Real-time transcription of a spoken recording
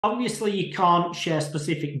obviously you can't share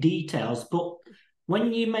specific details, but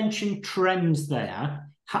when you mention trends there,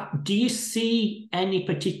 do you see any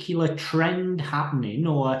particular trend happening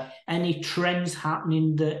or any trends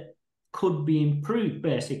happening that could be improved,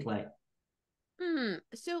 basically?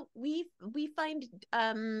 So we found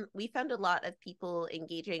a lot of people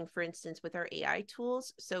engaging, for instance, with our AI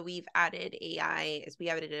tools. So we've added AI as we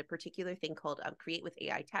added a particular thing called create with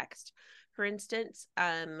AI text, for instance,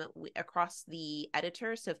 across the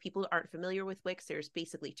editor. So if people aren't familiar with Wix, there's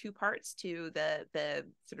basically two parts to the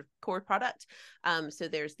sort of core product. So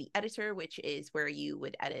there's the editor, which is where you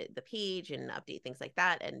would edit the page and update things like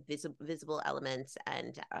that, and visible elements,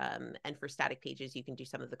 and for static pages, you can do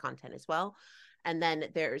some of the content as well. And then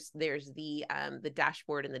there's the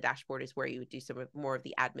dashboard, and the dashboard is where you would do some more of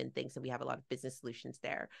the admin things, and we have a lot of business solutions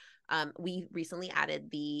there. We recently added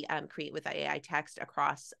the create with AI text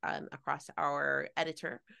across our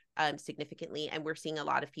editor significantly, and we're seeing a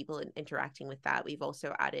lot of people interacting with that. We've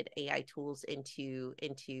also added AI tools into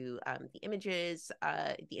the images,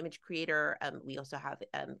 the image creator. We also have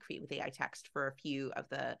create with AI text for a few of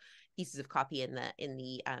the pieces of copy in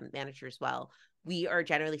the manager as well. We are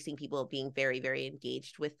generally seeing people being very, very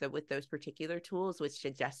engaged with those particular tools, which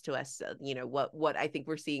suggests to us, what I think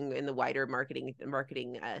we're seeing in the wider marketing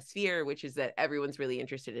sphere, which is that everyone's really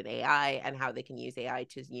interested in AI and how they can use AI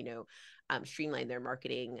to streamline their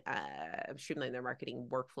marketing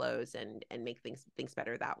workflows and make things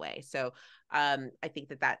better that way. So I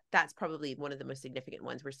think that's probably one of the most significant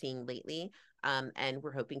ones we're seeing lately. And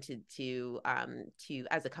we're hoping to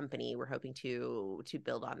as a company, we're hoping to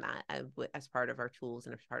build on that as part of our tools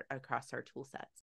and across our tool sets.